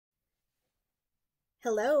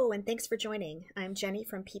Hello, and thanks for joining. I'm Jenny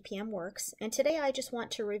from PPM Works, and today I just want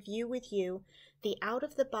to review with you the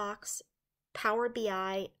out-of-the-box Power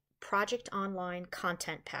BI Project Online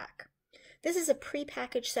Content Pack. This is a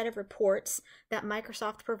prepackaged set of reports that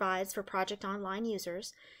Microsoft provides for Project Online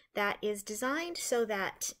users that is designed so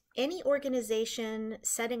that any organization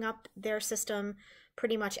setting up their system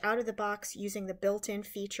pretty much out of the box using the built-in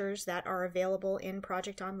features that are available in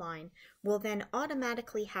Project Online will then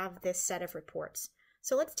automatically have this set of reports.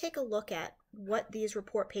 So let's take a look at what these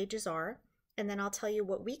report pages are, and then I'll tell you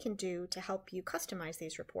what we can do to help you customize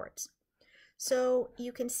these reports. So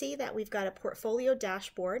you can see that we've got a portfolio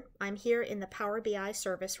dashboard. I'm here in the Power BI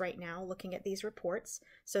service right now looking at these reports.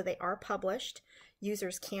 So they are published.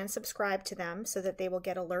 Users can subscribe to them so that they will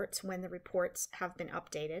get alerts when the reports have been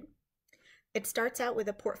updated. It starts out with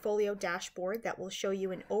a portfolio dashboard that will show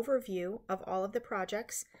you an overview of all of the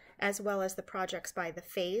projects, as well as the projects by the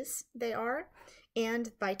phase they are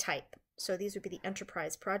and by type. So these would be the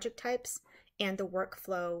enterprise project types and the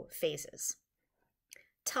workflow phases.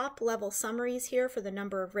 Top level summaries here for the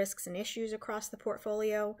number of risks and issues across the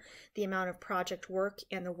portfolio, the amount of project work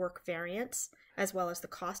and the work variance, as well as the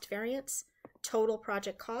cost variance, total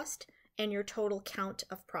project cost, and your total count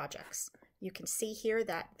of projects. You can see here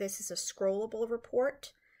that this is a scrollable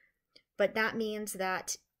report, but that means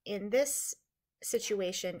that in this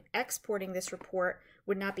situation, exporting this report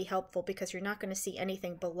would not be helpful because you're not going to see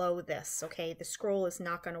anything below this, okay? The scroll is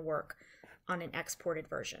not going to work on an exported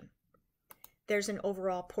version. There's an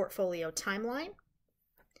overall portfolio timeline.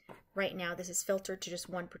 Right now, this is filtered to just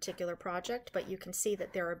one particular project, but you can see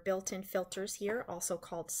that there are built-in filters here, also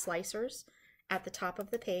called slicers, at the top of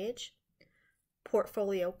the page.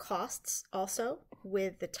 Portfolio costs also,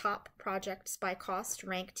 with the top projects by cost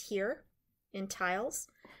ranked here in tiles,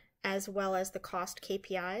 as well as the cost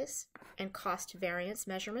KPIs and cost variance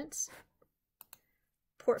measurements.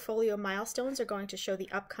 Portfolio milestones are going to show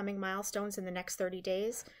the upcoming milestones in the next 30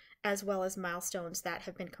 days, as well as milestones that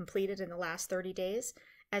have been completed in the last 30 days.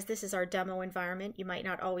 As this is our demo environment, you might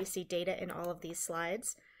not always see data in all of these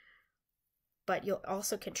slides, but you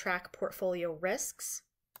also can track portfolio risks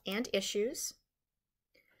and issues.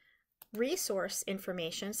 Resource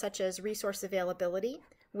information, such as resource availability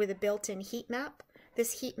with a built-in heat map.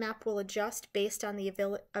 This heat map will adjust based on the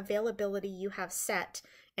availability you have set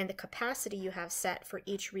and the capacity you have set for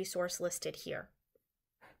each resource listed here.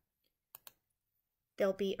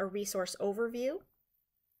 There'll be a resource overview,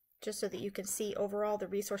 just so that you can see overall the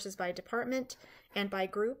resources by department and by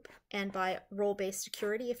group and by role-based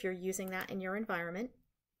security if you're using that in your environment.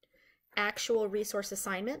 Actual resource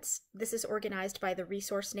assignments. This is organized by the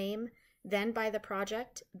resource name, then by the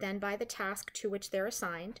project, then by the task to which they're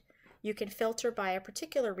assigned. You can filter by a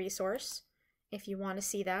particular resource if you want to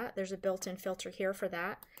see that. There's a built-in filter here for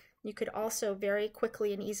that. You could also very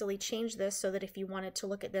quickly and easily change this so that if you wanted to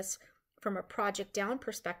look at this from a project down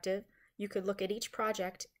perspective, you could look at each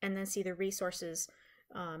project and then see the resources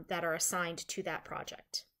that are assigned to that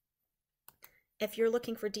project. If you're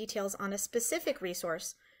looking for details on a specific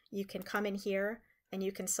resource, you can come in here and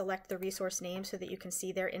you can select the resource name so that you can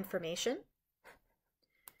see their information,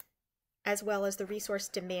 as well as the resource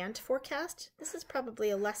demand forecast. This is probably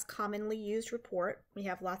a less commonly used report. We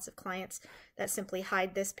have lots of clients that simply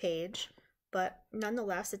hide this page, but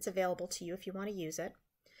nonetheless, it's available to you if you want to use it.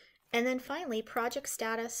 And then finally, project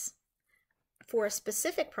status for a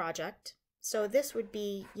specific project. So this would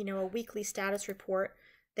be, a weekly status report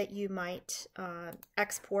that you might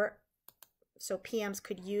export. So PMs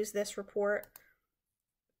could use this report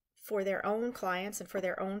for their own clients and for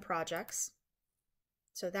their own projects.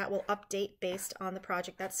 So that will update based on the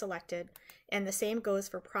project that's selected. And the same goes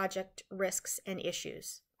for project risks and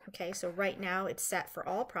issues. Okay, so right now it's set for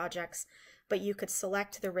all projects, but you could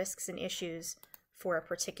select the risks and issues for a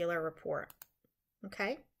particular report.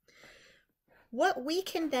 Okay? What we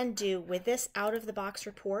can then do with this out-of-the-box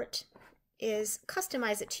report is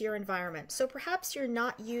customize it to your environment. So perhaps you're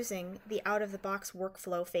not using the out-of-the-box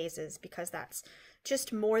workflow phases because that's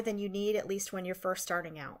just more than you need, at least when you're first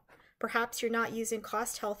starting out. Perhaps you're not using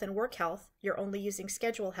cost health and work health, you're only using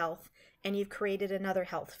schedule health, and you've created another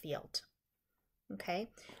health field. Okay,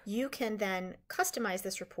 you can then customize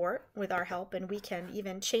this report with our help, and we can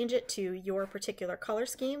even change it to your particular color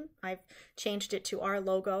scheme. I've changed it to our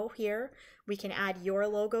logo here. We can add your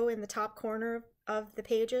logo in the top corner of the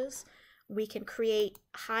pages. We can create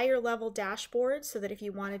higher level dashboards so that if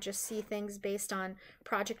you want to just see things based on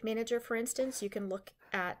Project Manager, for instance, you can look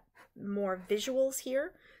at more visuals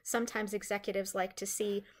here. Sometimes executives like to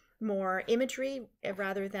see more imagery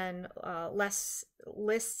rather than less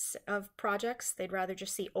lists of projects. They'd rather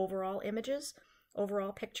just see overall images,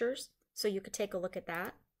 overall pictures. so you could take a look at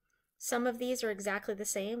that. Some of these are exactly the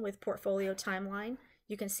same with Portfolio Timeline.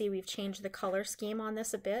 You can see we've changed the color scheme on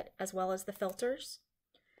this a bit, as well as the filters.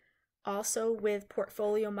 Also with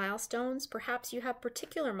Portfolio Milestones, perhaps you have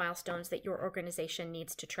particular milestones that your organization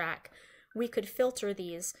needs to track. We could filter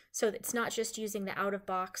these so that it's not just using the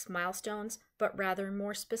out-of-box milestones, but rather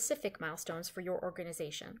more specific milestones for your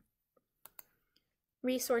organization.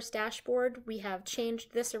 Resource Dashboard, we have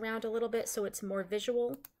changed this around a little bit so it's more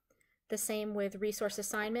visual. The same with Resource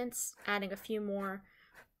Assignments, adding a few more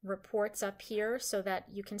reports up here so that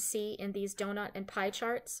you can see in these donut and pie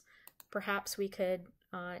charts. Perhaps we could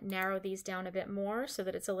narrow these down a bit more so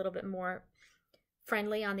that it's a little bit more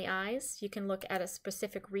friendly on the eyes. You can look at a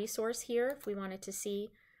specific resource here if we wanted to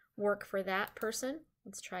see work for that person.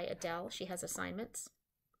 Let's try Adele, she has assignments.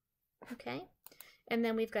 Okay, and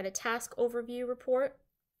then we've got a task overview report.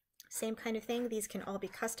 Same kind of thing, these can all be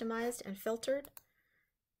customized and filtered,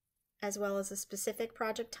 as well as a specific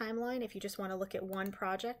project timeline. If you just want to look at one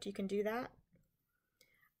project, you can do that.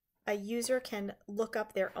 A user can look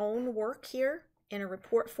up their own work here in a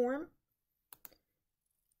report form,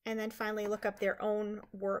 and then finally look up their own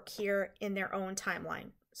work here in their own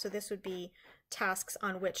timeline. So this would be tasks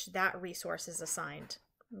on which that resource is assigned.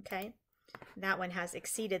 Okay, that one has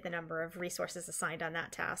exceeded the number of resources assigned on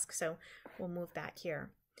that task, so we'll move back here.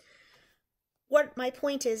 What my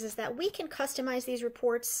point is that we can customize these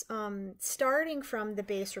reports starting from the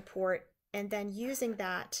base report and then using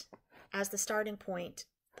that as the starting point,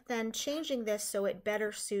 then changing this so it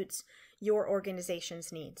better suits your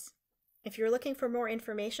organization's needs. If you're looking for more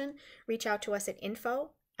information, reach out to us at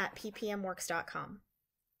info@ppmworks.com.